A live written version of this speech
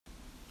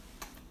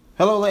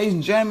Hello, ladies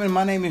and gentlemen.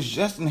 My name is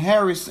Justin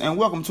Harris, and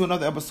welcome to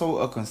another episode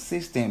of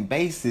Consistent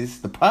Basis,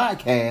 the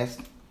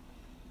podcast.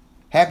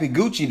 Happy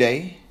Gucci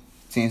Day,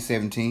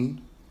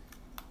 10/17.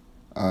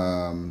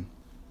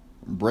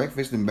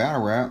 Breakfast and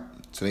battle rap.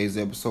 Today's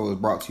episode is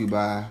brought to you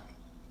by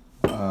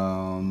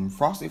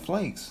Frosted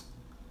Flakes.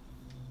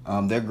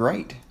 They're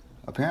great,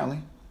 apparently.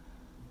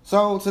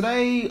 So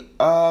today,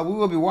 we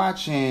will be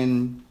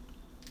watching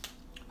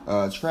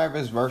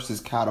Travis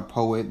versus Kyle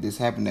Poet. This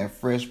happened at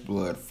Fresh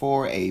Blood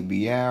 4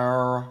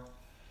 ABR.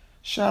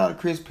 Shout out to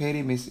Chris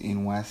Petty, Miss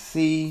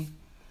NYC.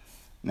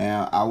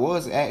 Now, I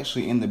was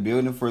actually in the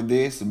building for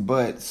this,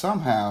 but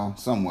somehow,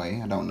 some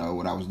way, I don't know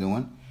what I was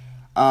doing.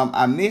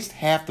 I missed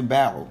half the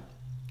battle.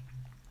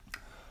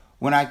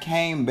 When I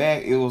came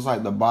back, it was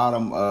like the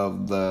bottom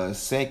of the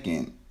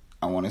second,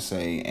 I want to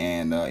say,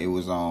 and it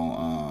was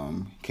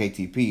on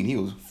KTP, and he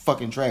was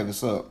fucking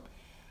Travis up.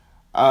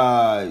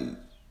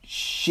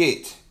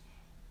 Shit.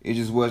 It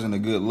just wasn't a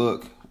good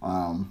look.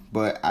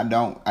 But I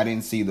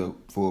didn't see the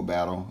full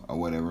battle or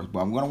whatever. But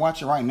I'm gonna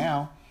watch it right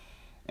now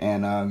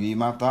and give you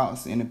my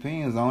thoughts and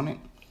opinions on it.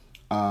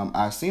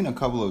 I've seen a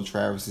couple of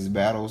Travis's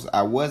battles.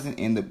 I wasn't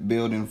in the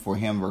building for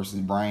him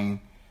versus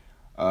B-Rain.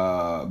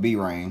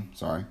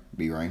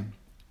 B-Rain.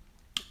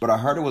 But I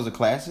heard it was a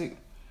classic.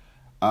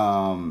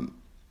 I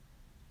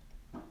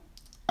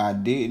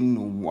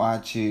didn't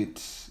watch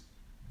it.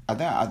 I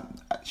think I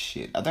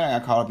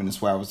got caught up in the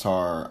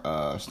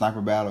Swavatar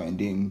sniper battle and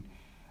didn't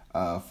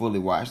fully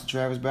watch the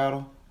Travis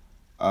battle.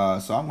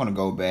 So I'm gonna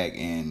go back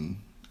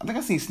and I think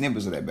I've seen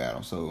snippets of that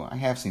battle. So I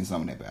have seen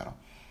some of that battle,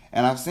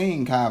 and I've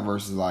seen Kyle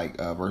versus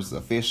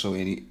Official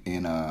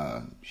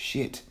in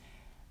shit.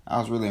 I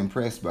was really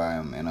impressed by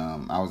him, and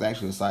I was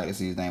actually excited to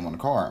see his name on the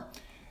card.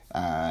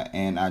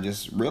 And I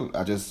just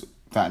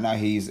found out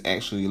he's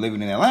actually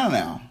living in Atlanta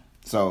now.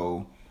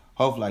 So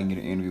hopefully I can get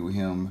an interview with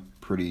him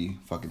pretty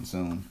fucking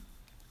soon.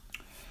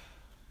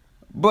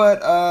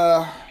 But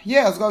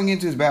yeah, let's go and get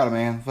into this battle,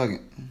 man. Fuck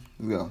it.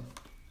 Let's go.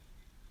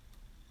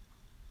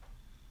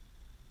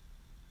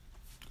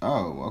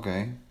 Oh,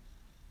 okay.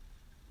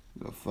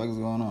 What the fuck is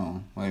going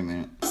on? Wait a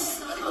minute.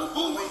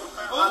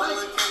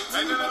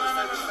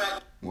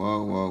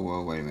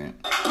 Whoa, wait a minute.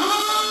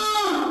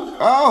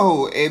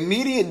 Oh,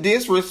 immediate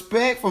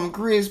disrespect from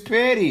Chris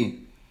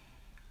Petty.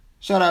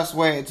 Shout out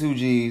Swag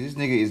 2Gs. This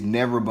nigga is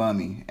never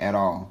bummy at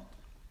all.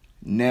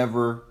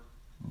 Never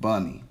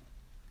bummy.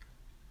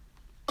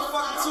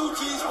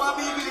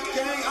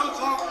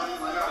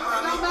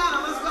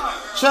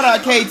 Shout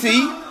out KT.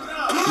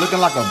 Looking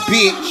like a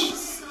bitch.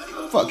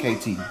 Fuck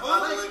KT.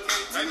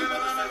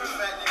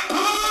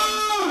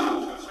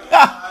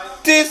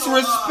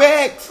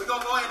 Disrespect. We're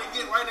going to go ahead and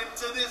get right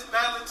into this.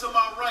 Battle to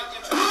my right.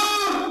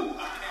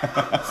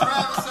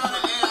 Travis on the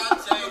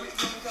AIJ.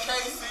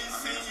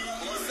 KCC.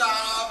 Eastside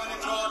Albany,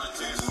 Georgia.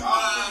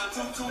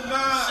 229.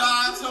 Shout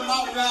out to my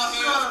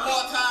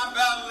Wartime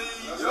Battle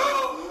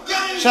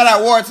League. Shout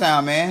out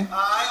Wartime, man. All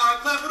right,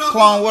 clap it up.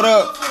 Clone, what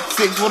up?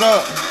 Six, what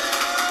up?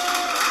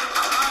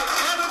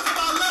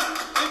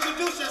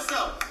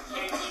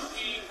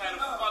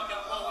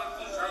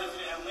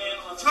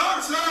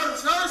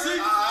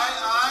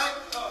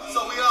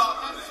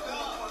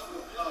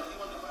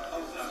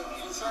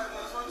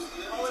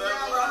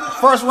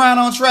 First round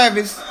on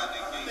Travis. Alright,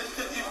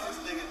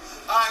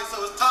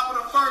 so it's top of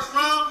the first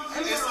round.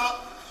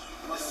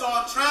 It's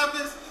on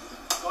Travis.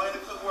 Go ahead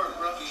and put work,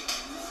 bro.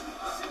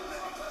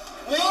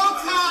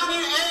 Wartime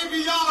and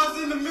ABR is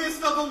in the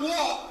midst of a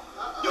war.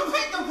 You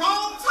picked the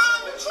wrong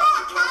time to try,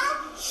 Kyle.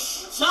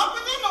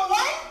 Jumping in the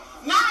way,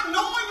 not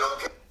knowing you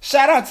can.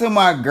 Shout out to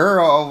my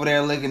girl over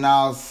there looking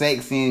all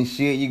sexy and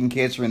shit. You can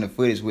catch her in the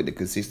footage with the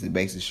Consistent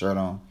Basis shirt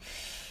on.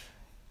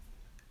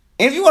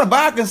 And if you want to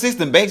buy a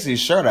Consistent Basis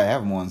shirt, I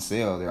have them on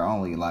sale. They're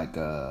only like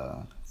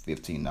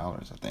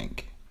 $15, I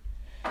think.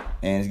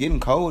 And it's getting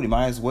cold. You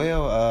might as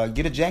well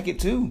get a jacket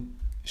too.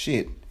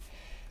 Shit.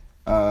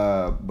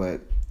 But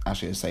I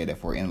should say that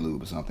for an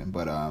interlude or something.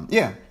 But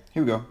yeah,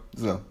 here we go.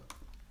 Let's go.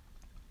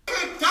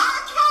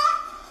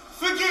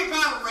 Forget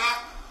battle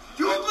rap.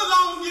 You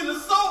belong in a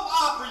soap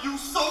opera, you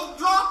soap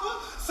dropper.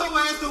 So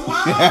as the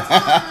world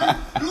turns,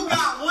 you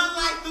got one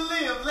life to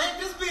live. Let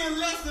this be a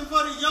lesson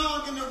for the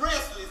young and the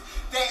restless.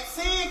 That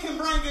sin can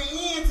bring an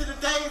end to the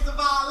days of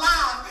our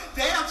lives.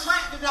 They're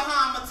attracted to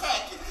how I'm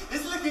attacking.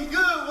 It's looking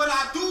good what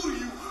I do to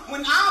you.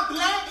 When I'm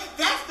black,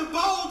 that's the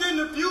bold and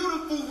the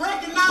beautiful.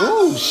 Recognize.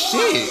 Ooh,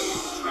 shit.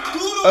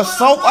 A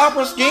soap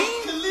opera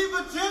scheme? Can leave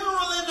a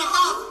general in the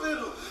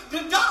hospital.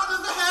 The doctors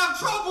will have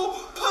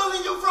trouble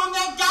pulling you from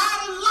that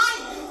guiding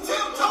light.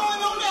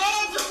 Tiptoeing on the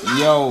edge of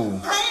night.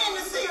 Yo. Praying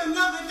to see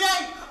another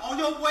day. On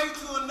your way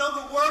to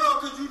another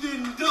world because you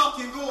didn't duck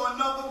and go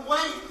another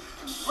way.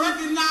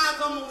 Recognize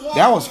I'm a war.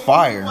 That was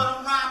fire. What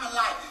I'm rhyming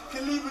like.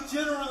 Can leave a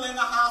general in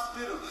the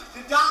hospital.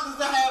 The doctors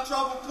that have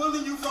trouble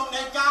pulling you from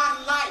that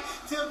guiding light.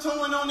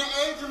 Tiptoeing on the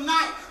edge of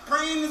night.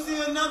 Praying to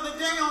see another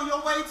day on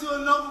your way to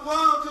another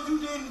world because you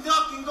didn't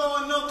duck and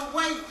go another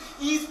way.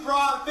 East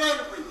Broad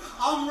veteran.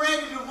 I'm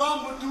ready to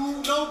rumble,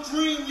 dude. No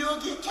dream you'll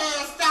get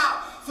cast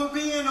out. for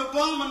being a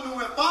bummer.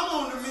 Knew if I'm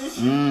on the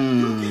mission,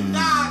 you can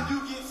die if you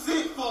get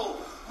sick for.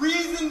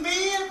 Reason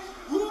being,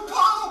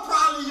 RuPaul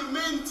probably your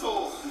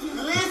mentor.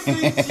 Listen,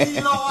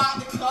 G-Lo out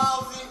the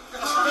closet.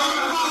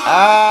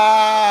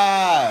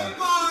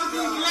 Bars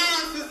and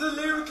glasses to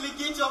lyrically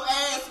get your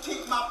ass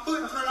kicked. My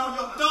footprint on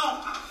your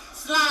donkey.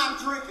 Slime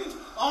dripping.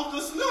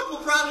 Uncle Snoop will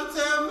probably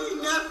tell me,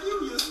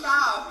 nephew, your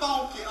style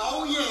funky.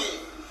 Oh yeah.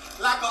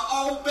 Like an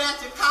old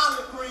batch of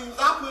collard greens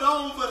I put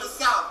on for the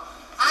South.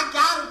 I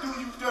gotta do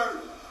you dirty.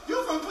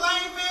 You from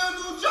Plainfield,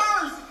 New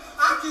Jersey.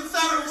 I can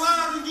say the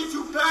word and get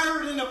you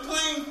buried in a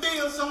plain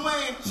field somewhere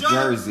in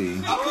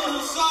Jersey. I pull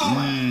a saw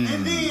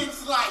and then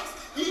slice.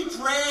 He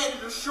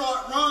dreaded a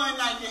short run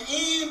like the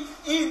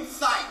end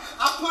sight.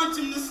 I punch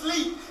him to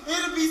sleep.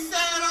 It'll be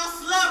sad I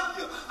slept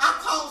you. I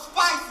talk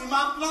spicy.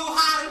 My flow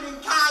hotter than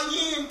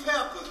cayenne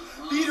peppers.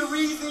 Be the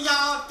reason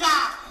y'all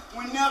die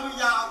whenever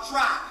y'all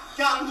try.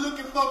 Got him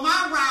looking for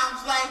my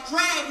rhymes like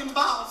Dragon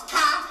Balls.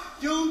 Kai,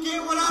 you don't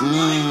get what I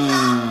mean,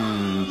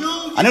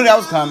 Kai? I knew that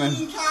was coming.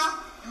 You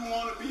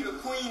want to be a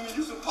queen and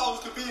you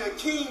supposed to be a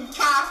king,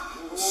 Kai.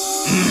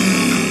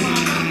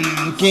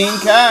 King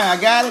Kai, I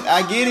got it.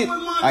 I get it.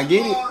 I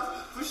get it.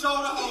 For sure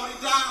to hold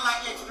it down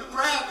like extra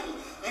gravity.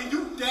 And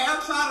you dare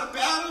try to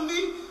battle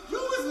me?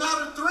 You is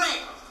not a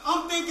threat.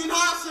 I'm thinking,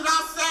 how should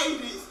I say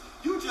this?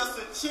 You just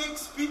a chick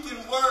speaking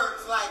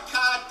words like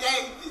Kai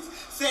Davis.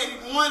 Said he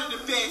wanted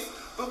the best,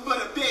 but for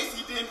the best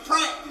he didn't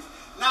practice.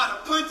 Now the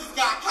punches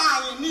got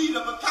Kai in need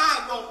of a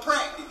Kai gon'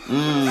 practice.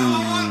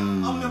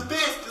 I'm the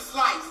best to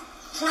slice.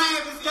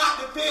 Travis got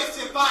the best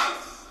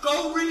advice.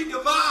 Go read the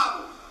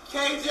Bible.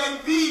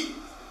 KJV,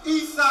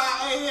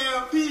 Eastside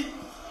ALP,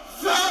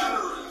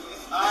 veteran.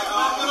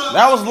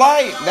 That was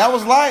light. That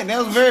was light. That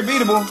was very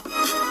beatable.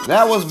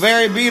 That was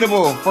very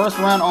beatable. First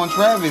round on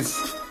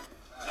Travis.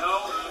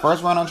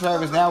 First round on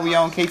Travis. Now we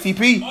on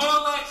KTP. All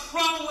that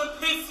trolling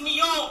pissed me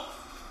off.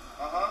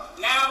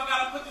 Now I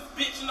gotta put this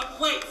bitch in a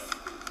place.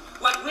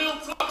 Like real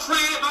talk, Trav,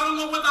 I don't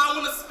know whether I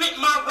want to spit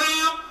my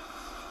round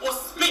or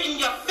spit in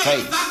your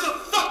face. I should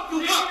fuck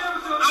you up.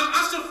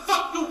 I should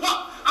fuck you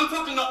up. I'm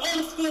talking the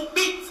old school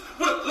beats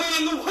with a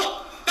brand new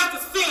hook.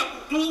 That's a sample,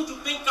 dude. You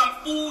think I'm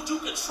fooled? You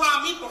can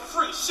try me for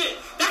free. Shit,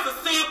 that's a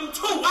sample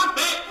too. I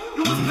bet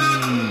you was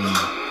kind of.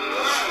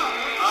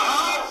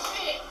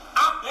 I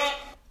bet.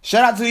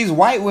 Shout out to these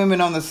white women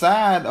on the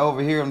side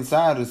over here on the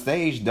side of the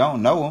stage.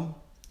 Don't know them.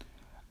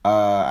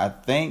 I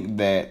think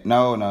that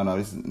no.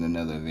 This is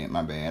another event.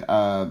 My bad.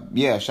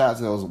 Yeah. Shout out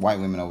to those white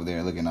women over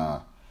there looking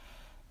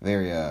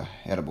very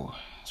edible,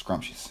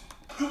 scrumptious.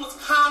 You was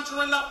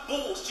conjuring up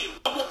bullshit.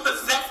 I will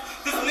possess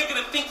this nigga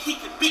to think he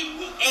could beat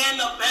me.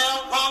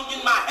 Annabelle wrong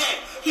in my head.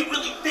 He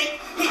really think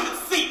he could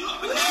see me.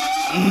 But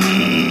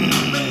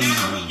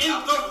now we in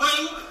the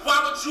ring. Why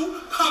would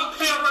you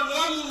compare a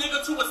normal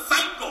nigga to a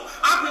psycho?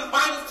 I bring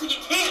violence to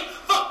your camp.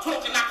 Fuck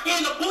talking. I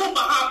can't bull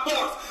behind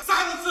bars.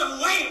 Silence of the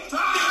lame.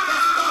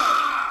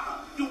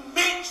 You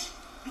bitch.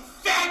 You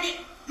faggot.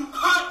 You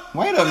cunt.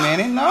 Wait a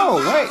minute. No.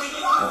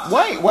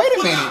 Wait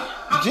a minute.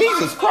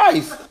 Jesus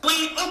Christ.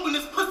 Open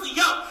this pussy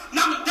up.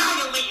 Now me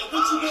dilating.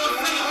 What you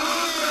gonna say?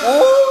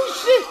 Oh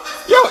shit.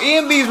 Yo,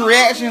 MB's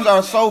reactions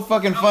are so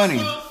fucking funny.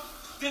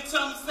 Then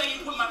tell me say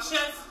it with my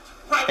chest.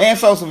 And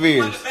so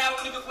severe. Battle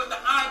niggas with the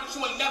iron, but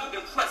you ain't never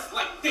been pressed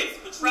like this.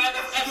 But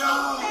Travis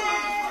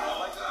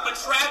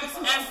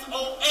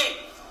S.O.A.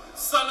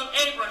 son of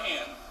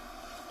Abraham.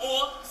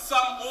 Or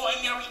some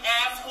ordinary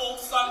asshole,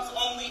 son's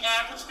only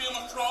average,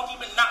 feeling froggy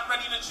but not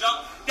ready to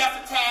jump. That's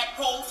a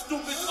tadpole,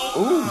 stupid.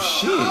 Ooh,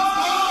 shit.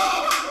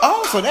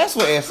 Oh, so that's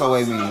what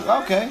SOA means.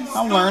 Okay,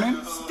 I'm learning.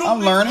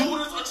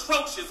 Odors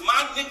atrocious.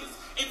 My niggas,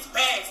 it's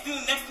bad.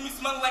 Standing next to me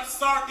smelling like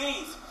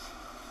sardines.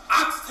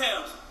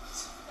 Oxtails.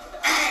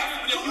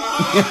 Ass.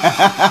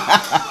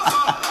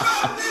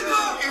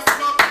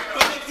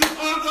 But if you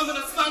aren't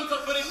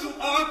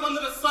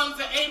under the sons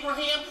of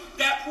Abraham,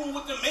 that proved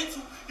with the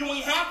mental, you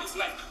ain't have this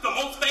life. The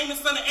most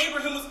famous son of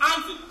Abraham was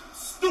Isaac.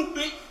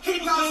 Stupid. He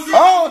was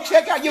oh,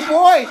 check out your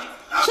boy.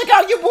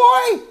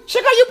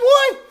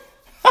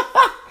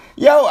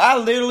 Yo, I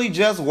literally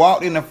just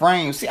walked in the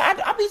frame. See, I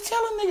be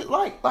telling niggas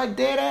like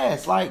dead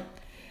ass. Like,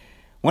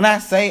 when I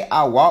say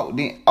I walked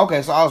in,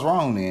 okay, so I was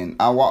wrong then.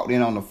 I walked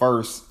in on the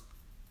first,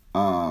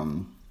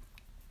 okay,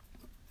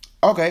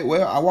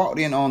 well, I walked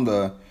in on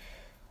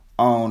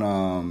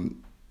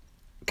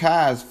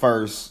Kai's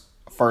first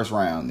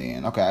round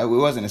then. Okay, it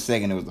wasn't the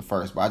second, it was the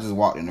first, but I just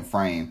walked in the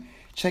frame.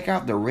 Check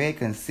out the red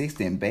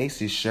consistent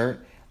basis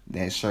shirt.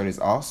 That shirt is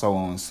also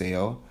on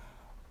sale.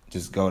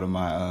 Just go to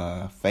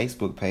my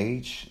Facebook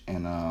page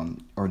and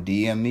or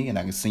DM me, and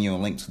I can send you a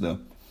link to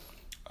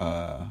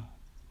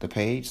the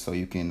page so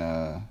you can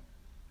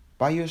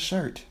buy you a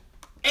shirt.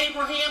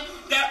 Abraham,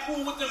 that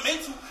fool with the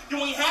mental, you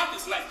ain't have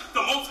this life.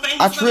 The most famous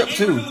I tripped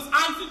son of too. Abraham was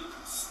Isaac.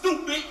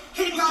 Stupid.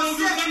 He was gonna use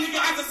that nigga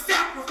as a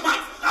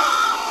sacrifice.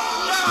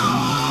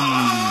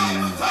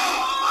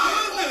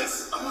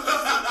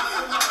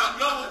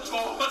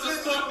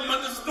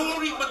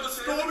 But the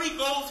story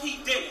goes he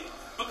did it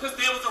because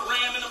there was a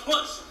ram in the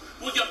bush.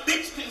 Well, your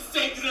bitch couldn't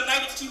save you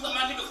tonight if she let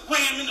my niggas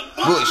ram in the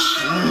bush.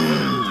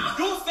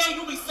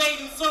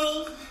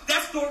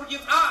 story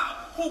is odd.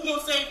 Who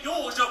gonna save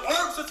yours? Your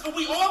words is for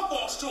we all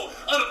fall short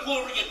of the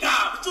glory of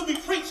God. But you be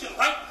preaching,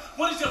 right?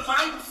 What does your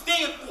Bible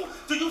stand for?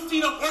 Do you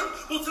see the word?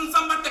 Well, since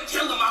I'm about to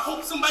kill him, I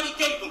hope somebody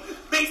gave him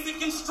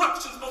basic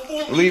instructions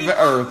before leaving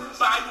earth.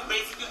 Bible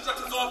basic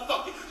instructions, all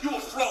fuck it. You a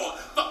fraud.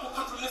 Fuck what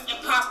comes from this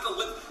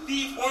apocalypse.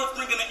 These words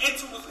bringing an end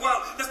to his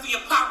world. That's the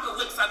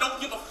apocalypse. I don't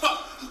give a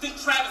fuck. You think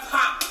Travis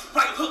hot?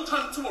 Right, Hook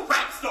turned into a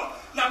rap star.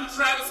 Now we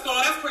Travis Star,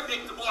 that's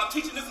predictable. I'm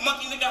teaching this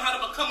monkey nigga how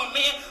to become a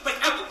man like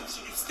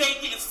evolution. You stay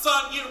getting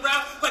sun year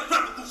round like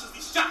revolutions.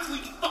 These shots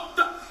leave you fucked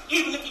up.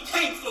 Even if you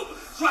came sober,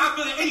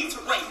 driving in any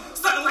terrain,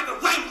 something like a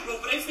Range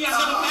Rover. They say I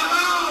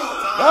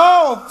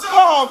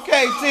Oh,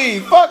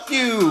 KT, fuck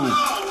you.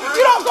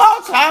 You don't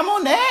call time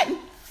on that.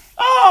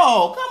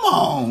 Oh, come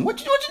on. What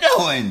you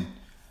doing?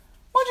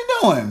 What you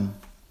doing?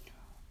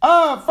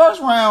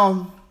 First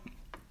round.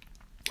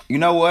 You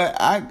know what?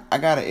 I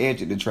got an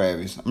edge at the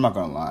Travis. I'm not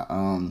gonna lie.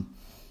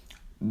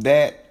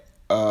 That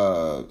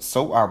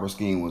soap opera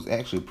scheme was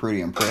actually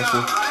pretty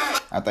impressive.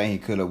 I think he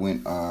could have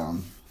went. I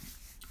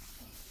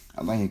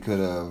think he could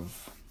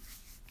have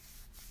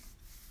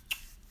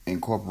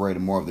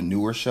incorporated more of the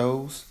newer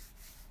shows.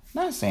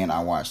 Not saying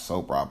I watch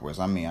soap operas.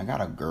 I mean, I got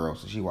a girl,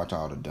 so she watch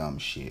all the dumb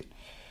shit.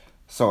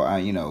 So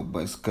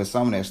but because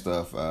some of that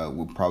stuff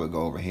will probably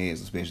go over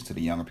heads, especially to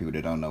the younger people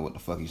that don't know what the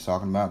fuck he's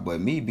talking about. But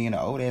me being an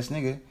old ass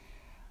nigga,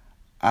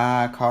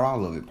 I caught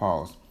all of it.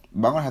 Pause.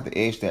 But I'm gonna have to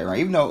edge that round.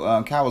 Even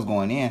though Kyle was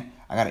going in,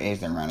 I gotta edge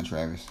that round to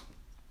Travis.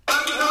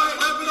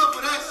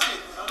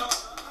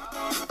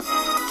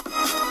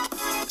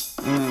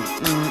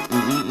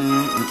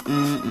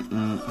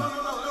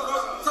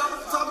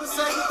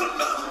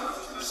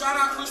 Shout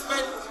out Chris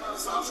Baker.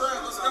 I'm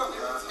trying. Let's go.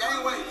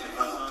 Anyway,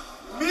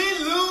 me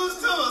lose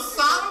to a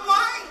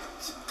sodomite?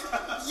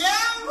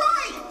 Yeah,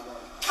 right.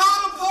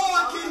 Connor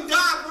Power can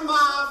die from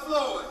Iron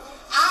Floyd.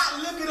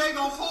 They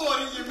gonna pour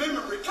it in your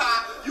memory,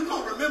 Kai. You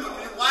gonna remember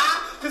me.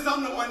 Why? Because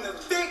I'm the one that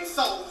thick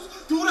souls,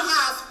 do the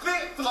high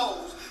spit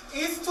flows.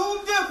 It's too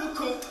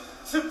difficult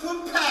to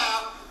prepare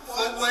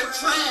for what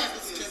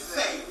Travis can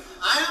say.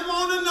 I am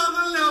on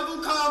another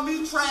level. Call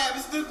me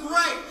Travis the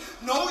Great.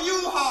 No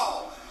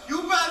U-Haul.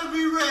 You better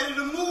be ready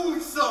to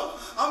move some.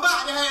 I'm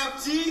about to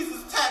have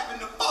Jesus tapping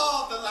the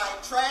Father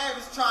like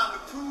Travis trying to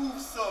prove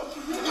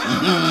something.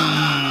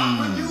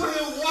 When you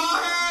hear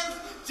Warheads,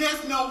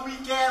 just know we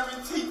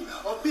guarantee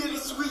a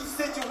bittersweet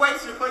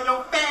situation for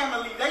your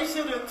family. They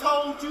should have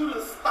told you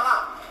to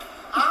stop.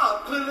 I'll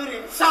pull it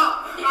and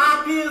chop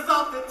ideas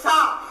off the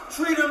top,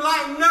 treat them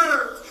like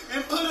nerves,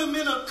 and put them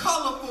in a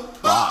colorful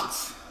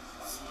box.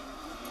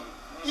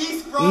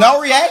 No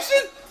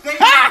reaction?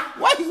 Ha!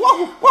 Wait,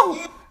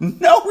 whoa.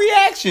 No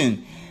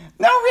reaction.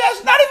 No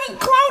reaction. Not even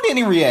Clone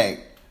didn't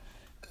react.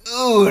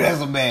 Ooh,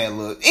 that's a bad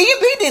look.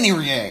 EMP didn't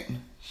react.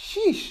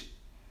 Sheesh.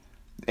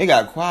 They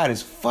got quiet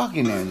as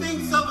fucking there.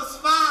 Thinks of a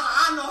spider,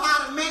 I know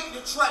how to make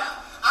the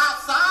trap.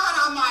 Outside,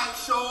 I might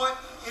show it.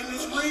 In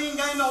this ring,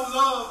 ain't no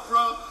love,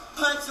 bro.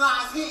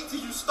 Punchlines hit till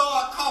you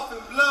start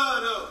coughing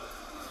blood up.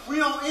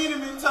 We on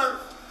enemy turf,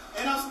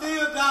 and I'm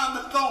still down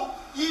the throat.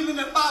 Even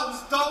if I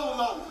was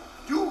Dolo,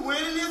 you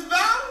winning this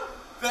battle?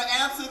 The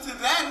answer to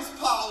that is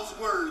Paul's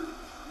word.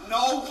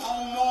 No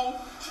homo.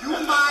 You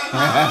might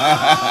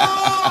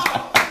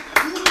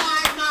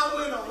not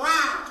win a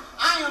round.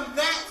 I am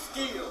that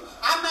skilled.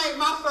 I made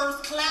my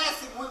first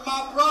classic with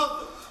my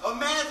brother.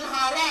 Imagine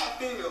how that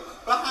feels.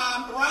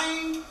 Behind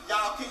brain,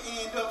 y'all can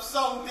end up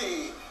so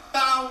dead.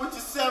 Found with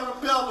your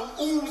cerebellum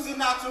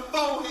oozing out your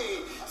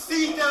forehead.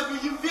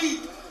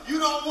 CWV, you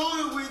don't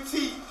want it with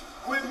teeth.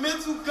 With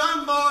mental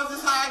gun bars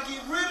is how I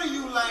get rid of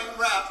you lame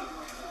rappers.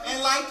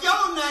 And like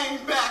your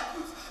name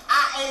backwards,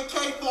 I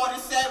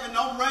AK-47,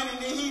 I'm running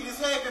the heat is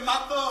heavy. My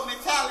thug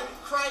mentality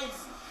crazy.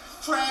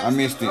 Travis I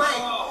missed it.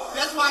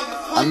 That's why you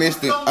I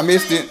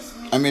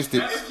missed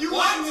it. If you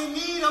ain't in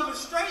need of a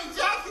straight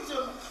jacket,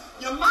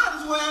 you might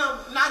as well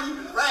not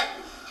even rap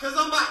it. Because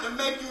I'm about to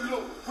make you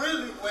look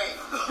really wet.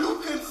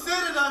 You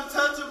considered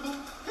untouchable,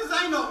 because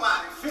ain't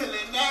nobody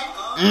feeling that.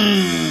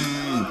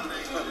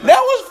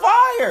 That was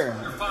fire.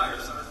 You're fired,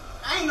 sir.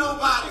 Ain't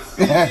nobody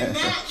feeling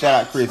that. Shout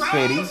out Chris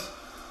Petty.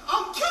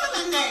 I'm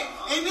killing that.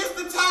 And it's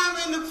the time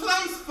and the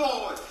place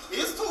for it.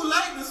 It's too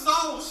late to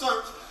soul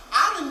search.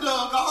 I done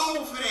dug a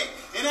hole for that.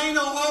 It ain't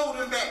no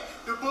holding back.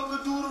 The book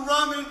of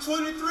Deuteronomy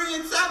 23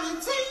 and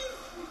 17,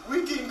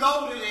 we can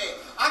go to that.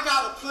 I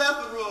got a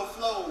plethora of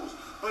flows.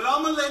 But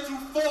I'm going to let you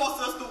force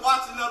us to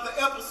watch another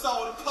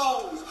episode of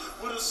Pose.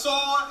 With a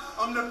sword,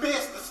 I'm the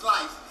best to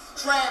slice.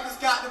 Travis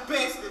got the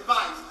best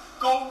advice.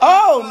 Go.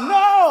 Oh,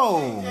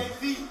 no.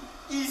 AJV,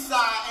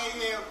 Eastside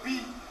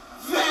ALB,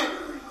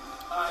 Veteran.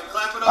 All right,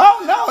 clap it up. Oh,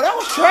 no, that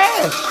was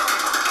trash.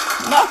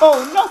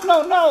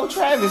 No,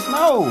 Travis,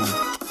 no.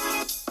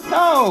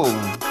 No.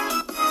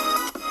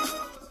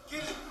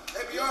 Get it.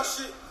 That be your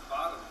shit.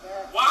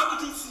 Why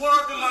would you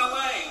swerve in my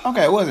lane?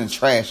 Okay, it wasn't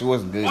trash. It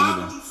wasn't good Why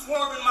would either. you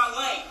swerve in my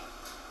lane?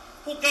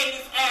 Who gave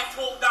this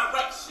asshole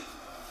direction?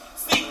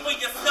 See for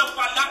yourself,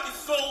 I knock his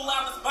soul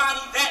out of his body.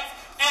 That's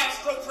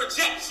astral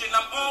projection.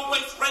 I'm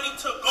always ready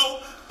to go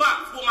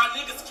box. Will my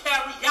niggas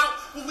carry out?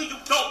 Who will you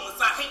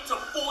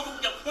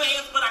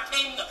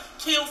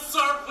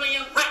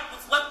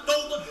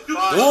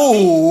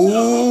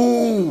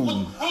Ooh.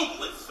 Look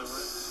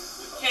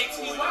homeless.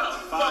 KT, why the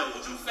fuck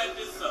would you set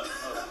this up?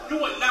 You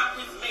are not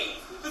his man.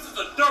 This is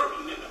a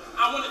dirty nigga.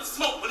 I wanted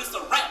smoke, but it's a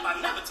rap. I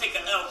never take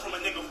an L from a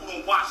nigga who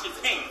don't wash his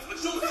hands.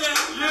 But you said,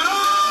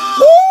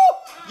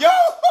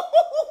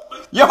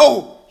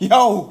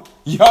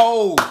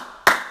 Yo.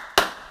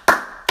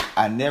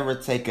 I never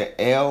take a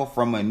L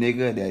from a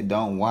nigga that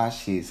don't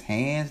wash his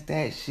hands.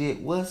 That shit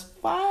was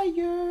fire.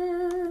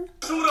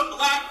 Shoot a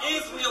black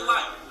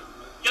Israelite.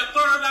 Your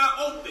third eye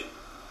open.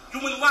 You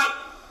enlightened.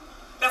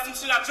 That's some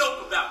shit I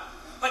joke about.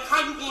 Like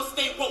how you gonna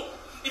stay woke?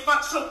 If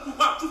I choke you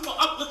out, you for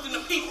uplifting the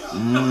people.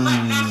 The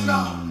black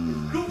national.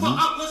 You for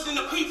uplifting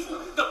the people.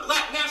 The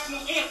black national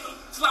anthem.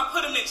 Till I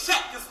put him in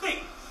check and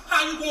think.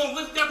 How you gonna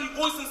lift every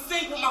voice and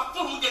sing with my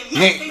foot on your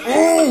neck?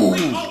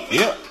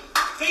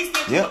 They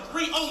said you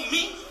agree on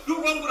me. You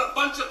run with a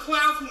bunch of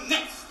clowns who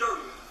next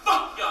dirty.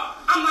 Fuck y'all.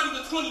 I'm not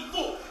even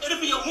 24. It'll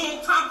be a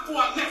long time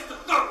before I'm next to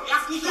 30.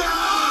 I sneak up.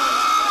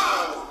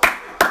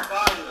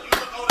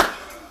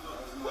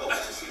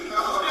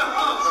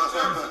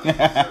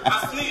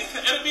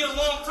 It'll be a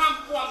long time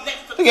before I'm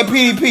next to 30. Look at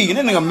PDP.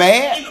 That nigga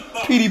mad.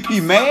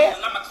 PDP mad.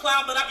 I'm a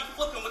clown, but I be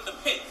flipping with the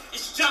pen.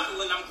 It's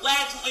juggling. I'm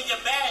glad you in your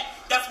bag.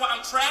 That's why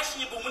I'm trashing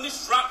you. But when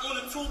it's dropped on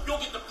the tube, you'll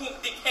get the punk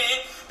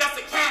dickhead. That's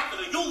a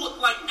catheter. You look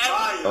like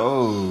every.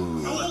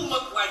 Oh. You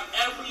look like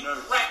every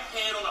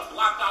crackhead on a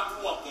block I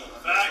grew up on.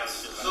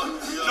 Facts.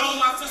 No,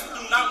 my sister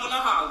do not want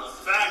to holler.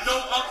 Facts. No,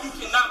 you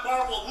cannot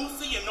borrow a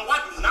Lucy, and no,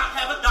 I do not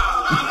have a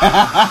dollar.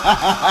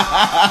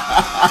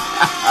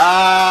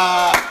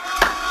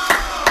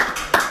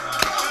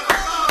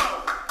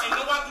 And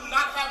no, I do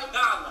not have a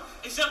dollar.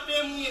 Is your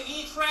family in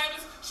need,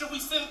 Travis? Should we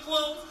send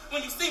clothes?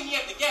 When you see me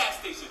at the gas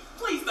station,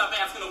 please stop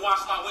asking to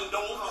wash my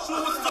windows. The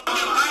shoe was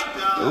fucking right.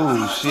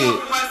 Oh, shit.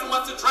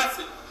 Let's address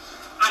it.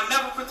 I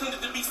never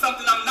pretended to be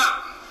something I'm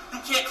not. You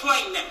can't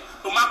claim that.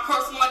 But my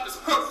personal life is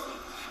personal.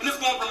 And it's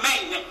going to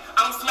remain that.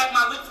 I don't smack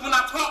my lips when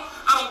I talk.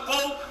 I don't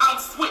bowl. I don't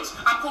switch.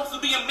 I'm supposed to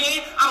be a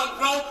man. I don't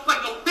grow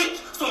like no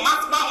bitch. So my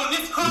spot on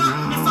this card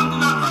is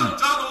something I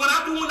earned, y'all. And what I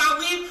do when I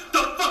leave,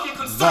 don't fucking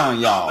concern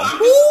y'all.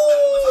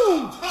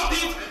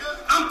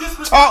 I'm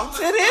disrespectful. Talk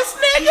to this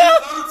nigga.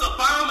 Words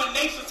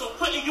abomination. So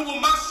putting you in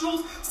my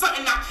shoes,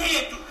 something I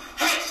can't do.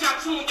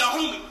 Headshot you and your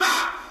homie.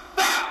 Bow.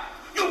 Bow.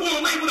 You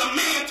won't lay with a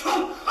man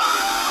too.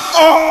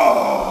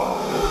 Oh.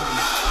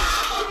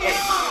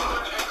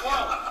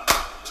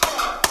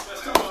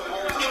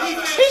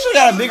 He should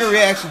got a bigger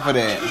reaction for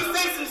that. He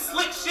say some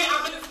slick shit,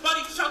 I bet his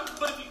buddy chuckles,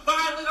 but if he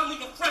violent, I'm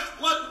leaving fresh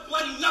blood with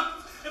bloody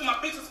knuckles. If my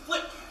bitches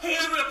flip, hair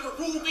in a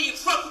Peruvian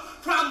trouble,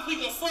 problems we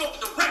gon' solve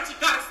with the ratchet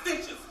got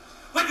extensions.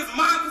 Like it's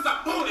mine cause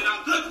I bought it,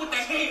 I'm good with the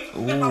hands.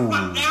 If I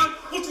run down,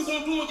 what you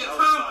gonna do on your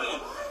time on?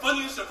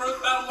 Funny it's your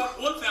first battle off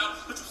Woodtown,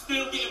 but you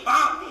still getting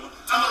bombed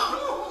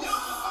on.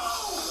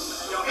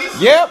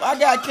 Yep, I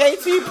got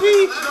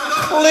KTP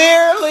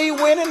clearly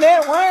winning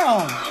that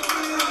round.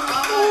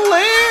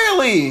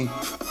 Clearly.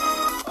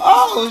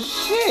 Oh,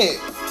 shit.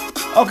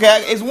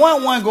 Okay, it's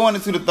 1-1 going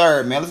into the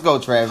third, man. Let's go,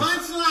 Travis.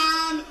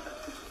 Punchline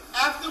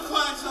after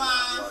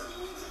punchline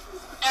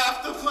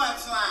after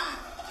punchline.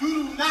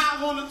 You do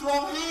not want to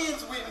throw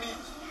hands with me.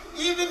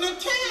 Even the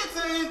kids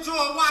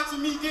enjoy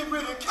watching me get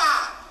rid of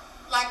Kai.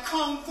 Like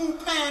Kung Fu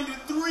Panda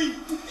 3.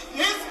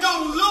 It's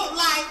gonna look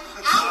like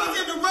I was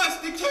in the rush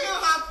to kill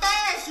how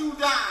fast you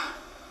died.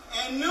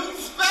 And them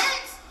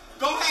specs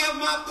gonna have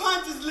my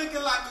punches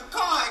looking like a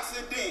car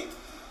accident.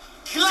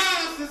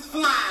 Glass is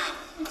flying.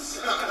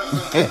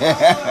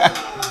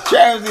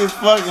 Travis is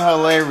fucking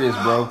hilarious,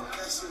 bro.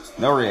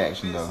 No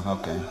reaction, though.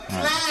 Okay. Right.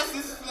 Glass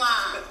is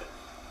flying.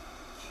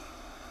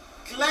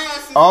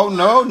 Glass is Oh,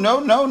 flying.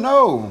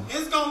 no.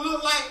 It's gonna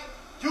look like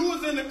you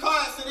was in the car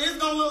accident. It's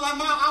gonna look like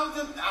I was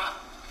in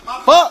my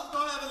Fuck. face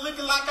gonna have it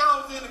looking like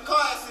I was in the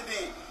car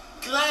accident.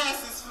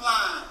 Glass is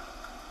flying.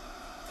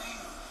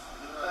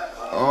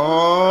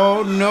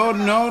 Oh, no.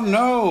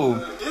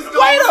 It's gonna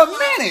Wait a look like-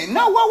 minute.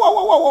 No,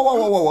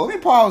 whoa. Let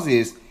me pause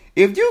this.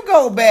 If you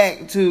go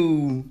back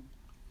to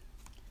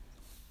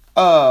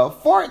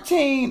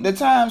 14, the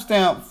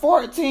timestamp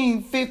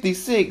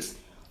 1456,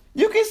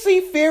 you can see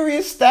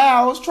Furious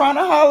Styles trying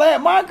to holler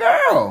at my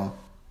girl.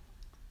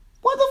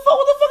 What the fuck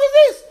is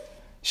this?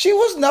 She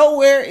was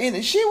nowhere in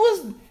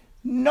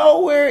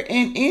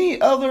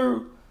any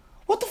other.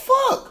 What the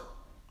fuck?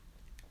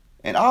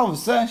 And all of a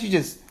sudden she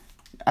just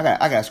I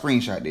gotta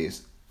screenshot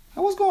this.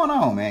 Hey, what's going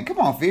on, man? Come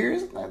on,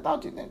 Furious. I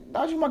thought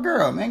you my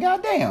girl, man.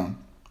 Goddamn.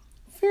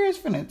 Furious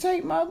finna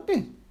take my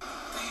bitch.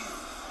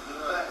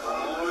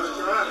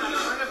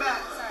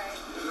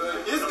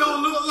 It's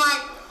gonna look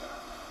like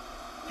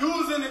you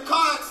was in a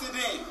car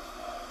accident.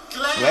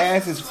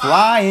 Glass is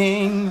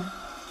flying.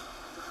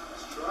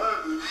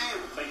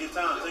 Take your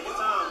time,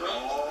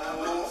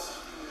 bro.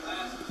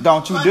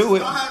 Don't you do it.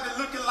 Gonna have it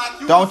looking like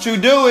you Don't was you in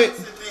a do car it.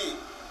 accident.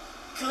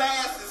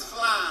 Glass is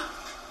flying.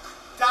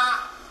 Dot.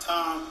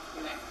 Tom.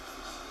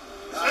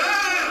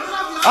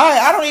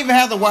 Alright, I don't even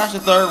have to watch the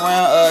third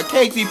round.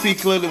 KTP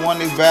clearly won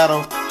this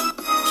battle.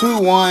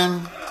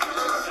 2-1.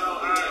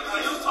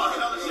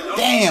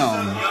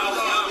 Damn.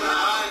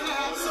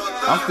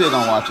 I'm still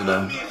gonna watch it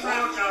though. Go ahead and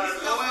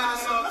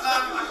start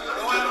talking.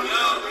 Go ahead and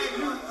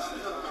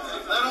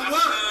let them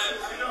work.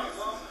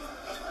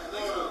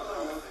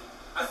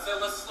 I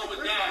said, let's slow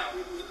it down.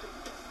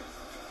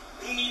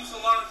 You need to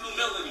learn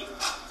humility.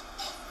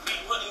 Be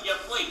put in your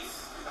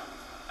place.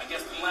 I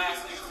guess the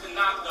last niggas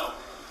cannot though.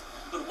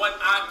 But what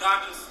I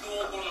got in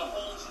store gonna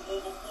hold you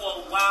over for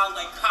a while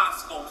like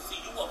Costco. See,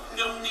 you a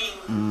filthy,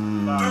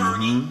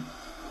 dirty,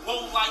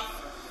 low-life,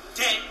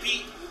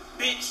 deadbeat,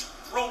 bitch,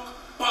 broke,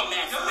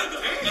 bum-ass nigga.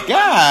 And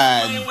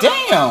God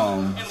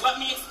damn. And let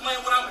me explain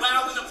what I'm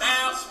wilding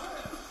about.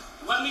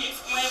 Let me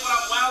explain what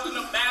I'm wilding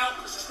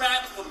about. Because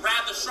Travis would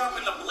rather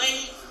sharpen the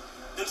blade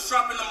than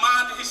sharpen the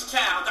mind of his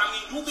child. I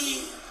mean, you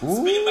be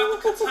speaking about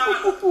the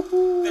katana,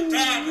 the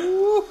dagger.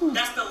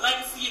 That's the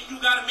legacy if you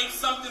gotta make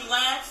something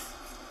last.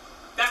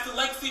 That's the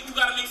legacy if you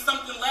gotta make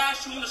something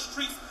last. You in the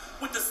streets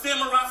with the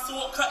samurai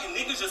sword cutting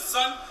niggas, your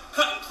son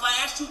cutting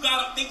class. You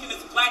got him thinking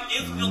it's black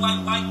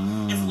Israelite life.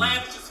 It's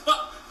lavish as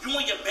fuck. You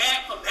in your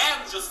bag for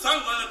battles. Your son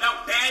learning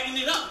about bagging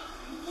it up.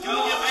 You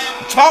in your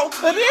bag. Talk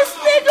to this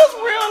nigga's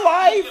real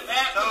life.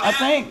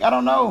 I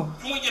don't know.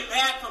 You in your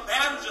bag for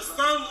battles. Your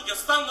son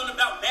learning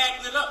about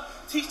bagging it up.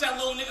 Teach that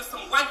little nigga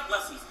some life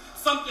lessons.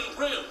 Something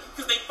real.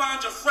 Cause they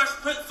find your fresh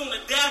prints on the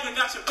dagger.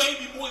 Got your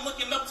baby boy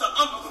looking up to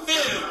Uncle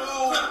Phil.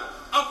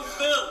 Uncle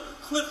Phil,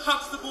 Cliff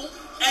Huxtable,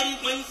 Eddie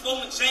Winslow,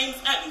 and James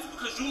Evans,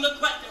 because you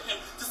neglected him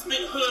to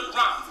spit hood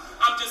rhymes.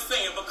 I'm just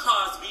saying,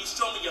 because we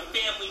show me your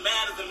family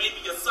matters, and maybe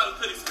your son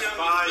could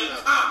experience this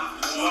time.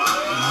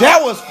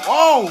 That was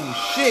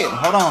shit.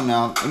 Hold on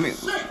now. Let me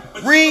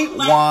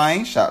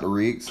rewind. Shout to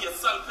Riggs. Your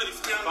son could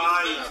experience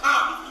this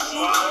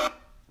time.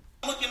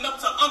 Looking up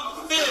to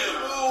Uncle Phil.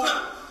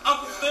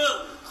 Uncle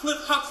Phil,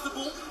 Cliff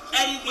Huxtable,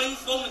 Eddie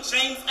Winslow, and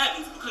James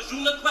Evans, because you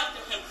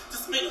neglected him to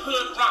spit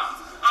hood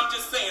rhymes. I'm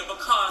just saying,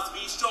 because we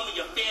show me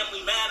your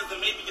family matters,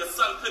 and maybe your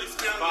son could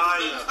experience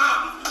this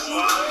time.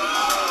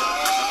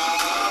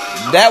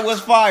 That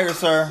was fire,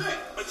 sir.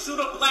 But you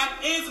the black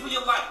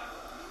Israelite.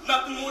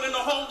 Nothing more than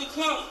a holy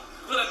clone.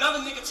 Let another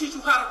nigga teach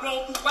you how to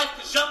roll through life,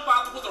 because your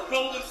father was a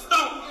rolling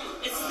stone.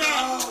 It's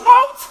sad.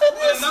 Talk to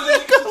this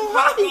Another nigga teach you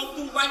how to nigga. roll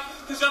through life,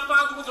 because your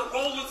father was a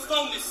rolling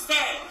stone. It's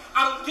sad.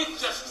 I don't get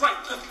just right.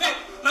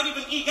 Pathetic. Not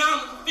even Eon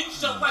can fix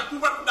your life.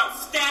 You rap about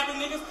stabbing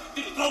niggas,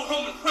 then you go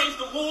home and praise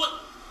the Lord.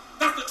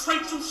 That's the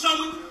trait you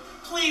showing.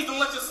 Please don't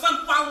let your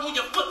son follow in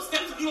your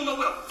footsteps if you don't know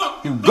where the fuck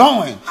You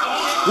going?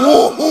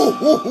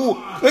 Ooh.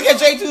 Look at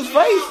J2's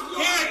face.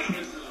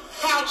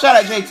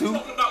 Shout out J2.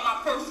 Talk about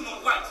my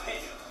personal life.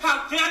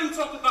 How dare you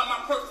talk about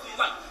my personal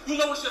life? You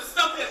know it's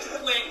yourself that you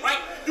playing,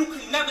 right? You can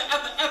never,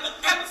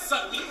 ever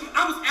son me.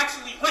 I was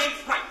actually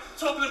raised right.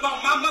 Talking about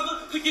my mother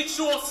to get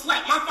yours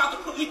slapped. My father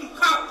put me through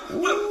college.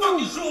 Where the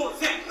fuck is yours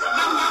at? My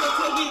father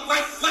taught me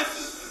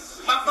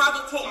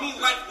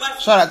life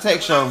lessons. Shout out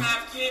Tech Show. When I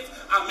have kids,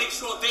 I make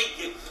sure they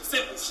get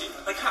simple shit,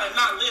 like how to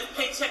not live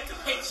paycheck to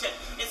paycheck.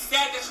 It's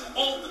sad that you're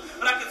older,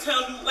 but I can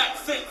tell you lack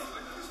sense.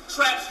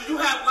 Travis, do you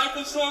have life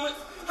insurance?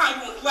 How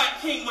you a black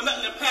king with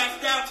nothing to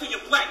pass down to your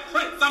black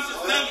prince? I'm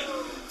just saying.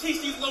 Teach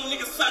these little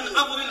niggas something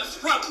other than a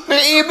struggle.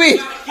 Hey, EB. You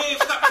gotta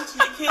give, stop teaching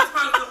your kids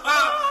how to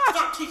survive.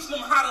 Start teaching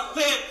them how to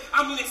live.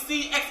 I mean,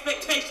 exceed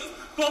expectations.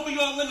 Go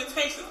beyond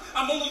limitations.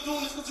 I'm only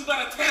doing this because you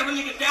gotta tear a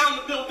nigga down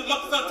to build them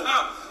up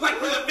sometimes.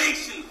 Like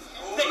renovations.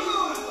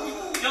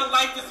 Your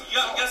life is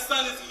young. Your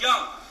son is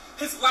young.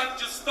 His life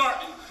just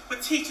starting.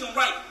 But teach him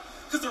right.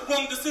 Because the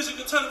wrong decision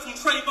could turn him from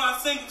Trayvon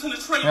Singleton to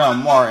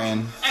Trayvon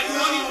Martin. At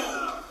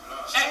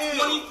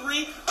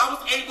 23, I was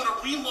able to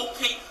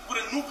relocate with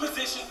a new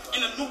position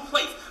in a new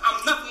place. I'm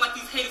nothing like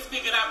these haters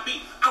figured I'd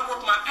be. I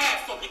work my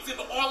ass off,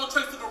 exhibit all the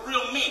traits of a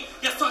real man.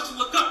 Your son should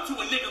look up to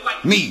a nigga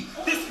like me.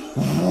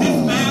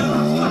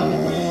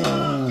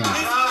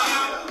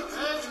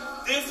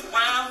 This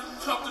round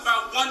talked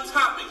about one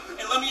topic,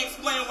 and let me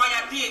explain why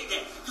I did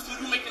that. Because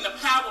when you're making a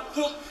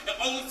PowerPoint, it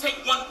only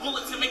take one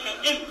bullet to make an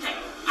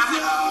impact.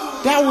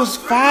 That was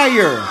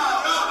fire.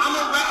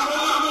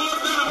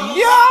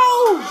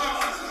 Yo!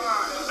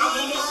 I'm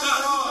almost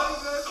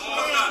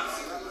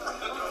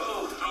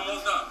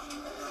done.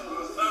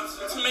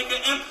 To make an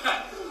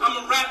impact,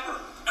 I'm a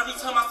rapper. Every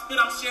time I spit,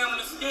 I'm sharing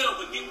a skill,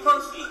 but get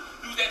personal.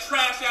 Use that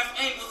trash-ass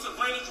angle to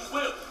bring it you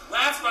will.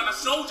 Last round, I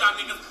showed y'all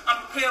niggas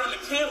I'm preparing to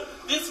kill.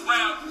 This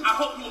round, I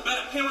hope you a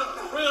better parent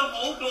for real.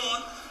 Hold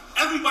on.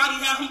 Everybody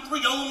have him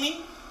 3 on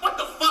me? What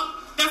the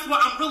fuck? That's why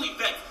I'm really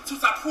vexed.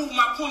 Since I proved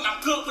my point,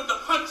 I'm good with the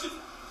punches.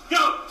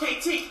 Yo,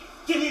 KT,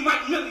 give me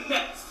Mike Millie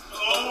next.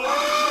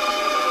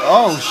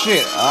 Oh,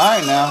 shit. All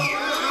right, now.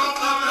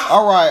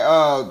 All right,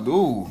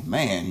 ooh,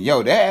 man.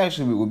 Yo, that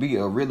actually would be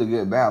a really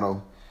good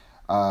battle.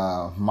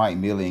 Mike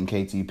Millie and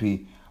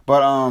KTP.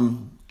 But,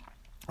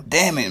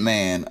 damn it,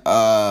 man.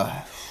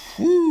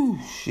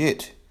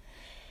 Shit.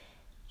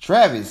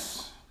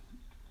 Travis,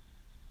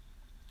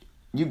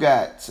 you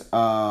got,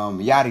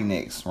 Yachty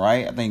next,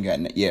 right? I think you got,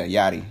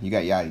 Yachty. You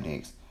got Yachty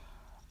next.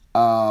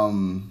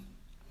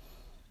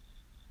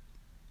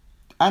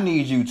 I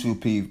need you to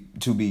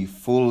be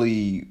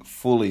fully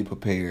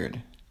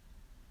prepared.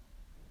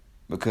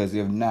 Because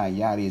if not,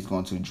 Yachty is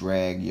going to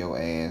drag your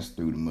ass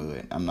through the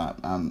mud.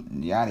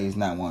 Yachty is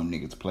not one of them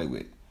niggas to play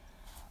with.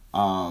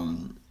 I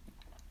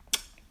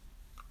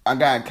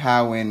got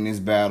Kai winning this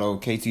battle.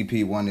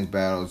 KTP won this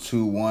battle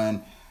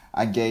 2-1.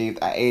 I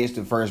edged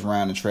the first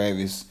round to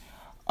Travis.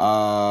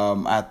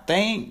 I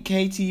think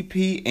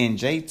KTP and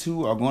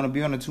J2 are going to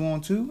be on the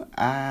 2-on-2.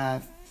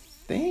 I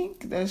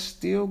think that's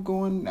still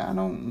going. I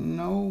don't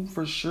know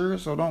for sure,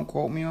 so don't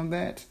quote me on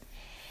that.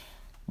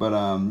 But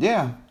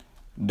yeah,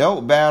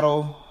 dope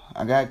battle.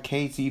 I got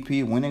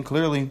KTP winning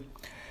clearly,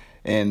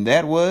 and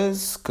that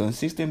was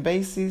Consistent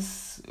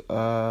Basis,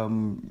 bars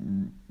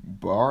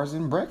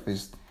and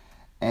breakfast.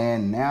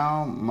 And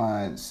now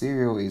my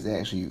cereal is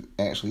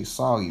actually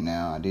soggy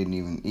now. I didn't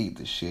even eat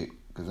the shit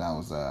because I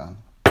was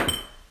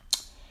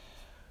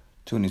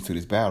tuning into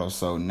this battle.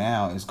 So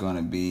now it's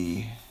gonna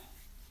be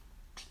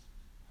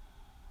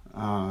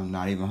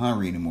not even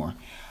hungry anymore.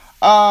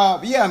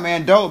 Yeah,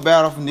 man, dope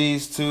battle from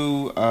these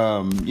two.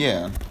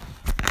 Yeah.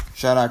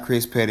 Shout out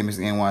Chris Petty, Mr.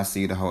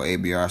 NYC, the whole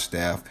ABR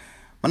staff.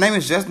 My name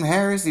is Justin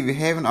Harris. If you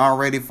haven't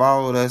already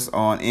followed us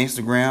on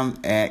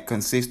Instagram at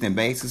Consistent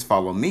Basis,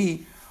 follow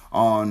me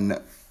on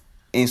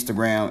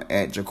Instagram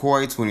at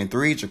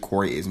Jacory23.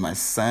 Jacory is my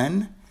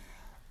son.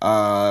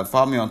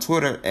 Follow me on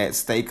Twitter at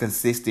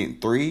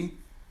StayConsistent3.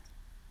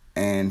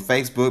 And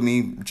Facebook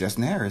me,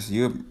 Justin Harris.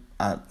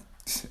 I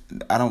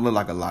don't look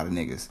like a lot of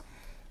niggas.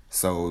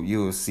 So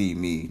you'll see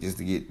me just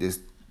to get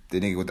the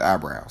nigga with the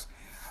eyebrows.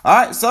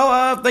 Alright,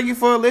 so thank you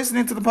for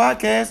listening to the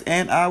podcast,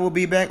 and I will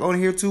be back on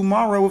here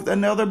tomorrow with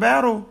another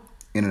battle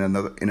in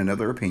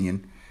another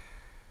opinion.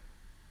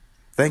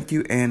 Thank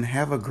you and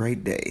have a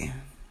great day.